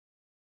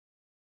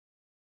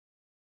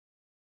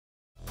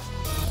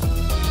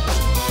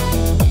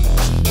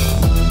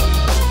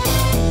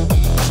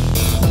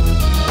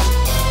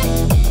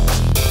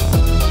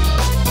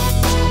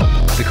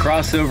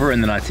crossover in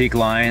the Nautique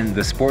line,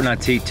 the Sport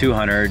Nautique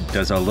 200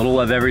 does a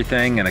little of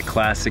everything in a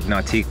classic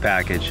Nautique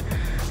package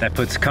that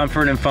puts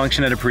comfort and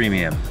function at a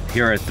premium.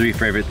 Here are 3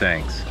 favorite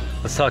things.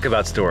 Let's talk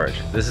about storage.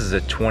 This is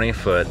a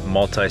 20-foot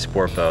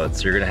multi-sport boat,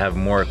 so you're gonna have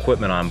more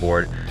equipment on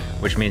board,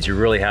 which means you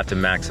really have to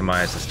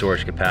maximize the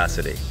storage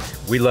capacity.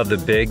 We love the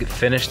big,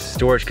 finished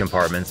storage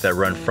compartments that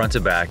run front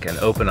to back and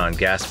open on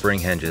gas spring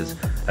hinges,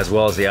 as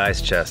well as the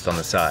ice chest on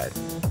the side.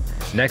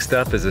 Next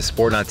up is the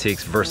Sport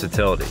Nautique's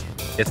versatility.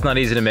 It's not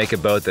easy to make a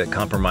boat that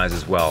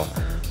compromises well,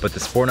 but the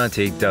Sport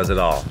Nautique does it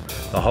all.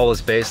 The hull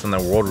is based on the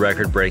world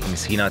record-breaking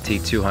Sea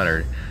Nautique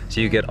 200,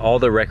 so you get all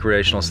the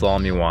recreational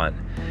slalom you want.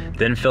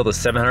 Then fill the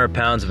 700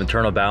 pounds of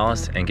internal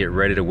ballast and get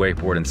ready to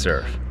wakeboard and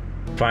surf.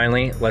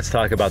 Finally, let's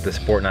talk about the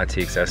Sport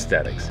Nautique's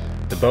aesthetics.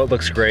 The boat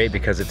looks great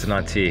because it's a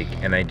Nautique,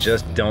 and they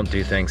just don't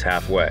do things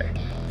halfway.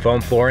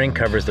 Foam flooring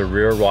covers the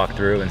rear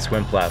walkthrough and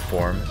swim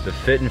platform, the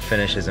fit and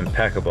finish is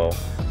impeccable,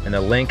 and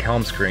the Link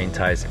helm screen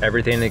ties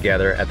everything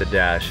together at the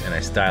dash in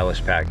a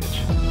stylish package.